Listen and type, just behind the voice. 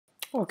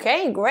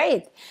Okay,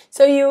 great.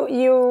 So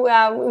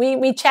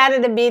we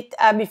chatted a bit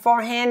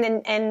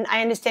beforehand, and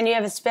I understand you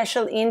have a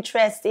special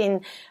interest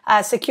in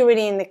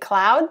security in the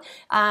cloud.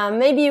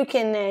 Maybe you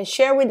can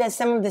share with us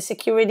some of the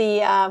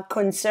security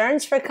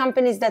concerns for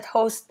companies that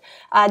host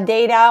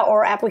data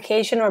or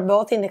application or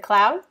both in the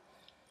cloud.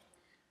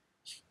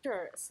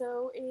 Sure.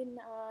 So in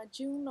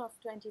June of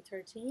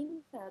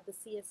 2013, the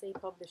CSA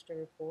published a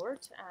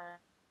report,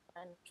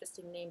 an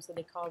interesting name, so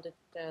they called it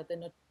the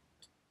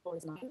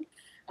Notorious Nine,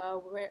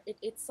 where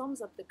it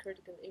sums up the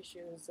critical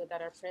issues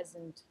that are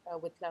present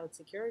with cloud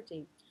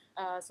security.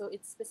 So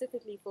it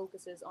specifically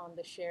focuses on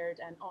the shared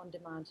and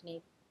on-demand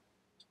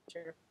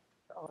nature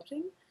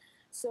auditing.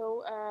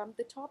 So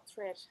the top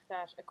threat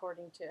that,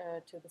 according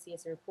to the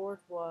CSA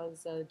report,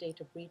 was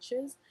data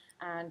breaches,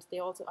 and they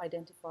also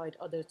identified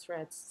other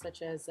threats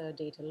such as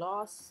data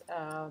loss,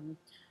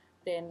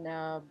 then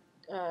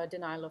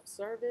denial of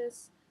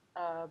service,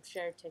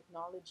 shared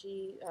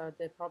technology,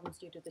 the problems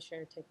due to the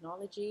shared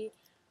technology,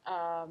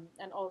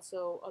 and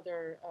also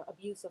other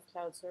abuse of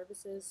cloud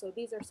services. So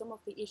these are some of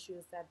the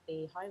issues that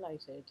they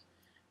highlighted.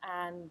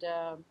 And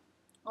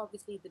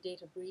obviously the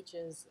data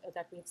breaches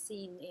that we've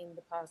seen in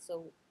the past.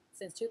 So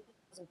since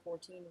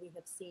 2014, we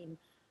have seen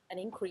an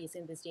increase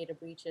in these data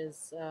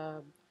breaches.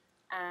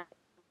 And,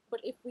 but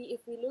if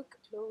we look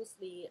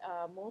closely,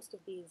 most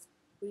of these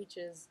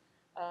breaches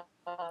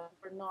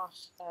were not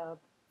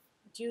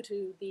due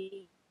to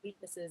the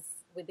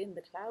weaknesses within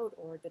the cloud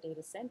or the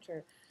data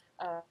center.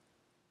 Uh,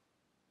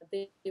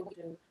 they were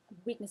due to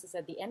weaknesses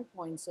at the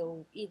endpoint.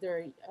 So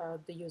either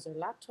the user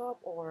laptop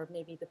or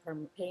maybe the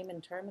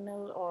payment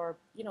terminal or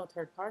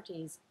third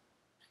parties.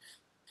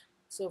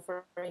 So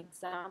for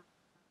example,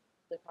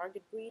 the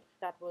target breach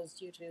that was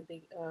due to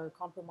the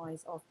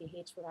compromise of the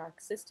HVAC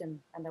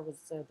system, and that was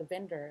the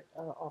vendor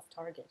of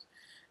Target.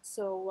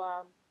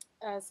 So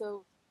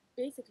so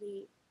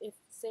basically, if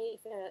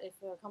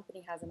a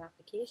company has an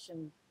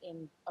application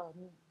in a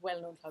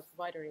well-known cloud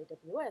provider,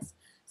 AWS,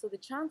 so the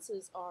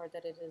chances are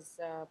that it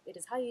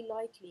is highly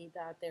likely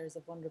that there is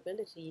a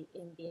vulnerability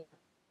in the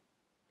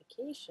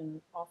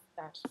application of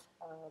that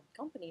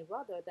company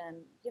rather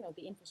than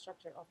the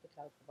infrastructure of the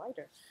cloud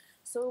provider.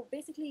 So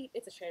basically,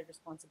 it's a shared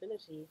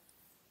responsibility,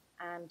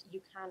 and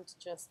you can't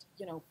just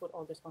put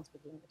all the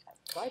responsibility on the cloud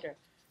provider.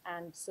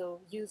 And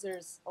so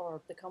users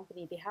or the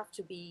company, they have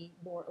to be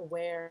more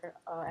aware,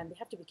 and they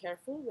have to be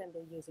careful when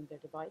they're using their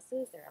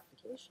devices, their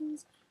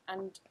applications,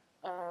 and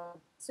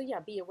so yeah,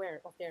 be aware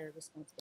of their responsibility.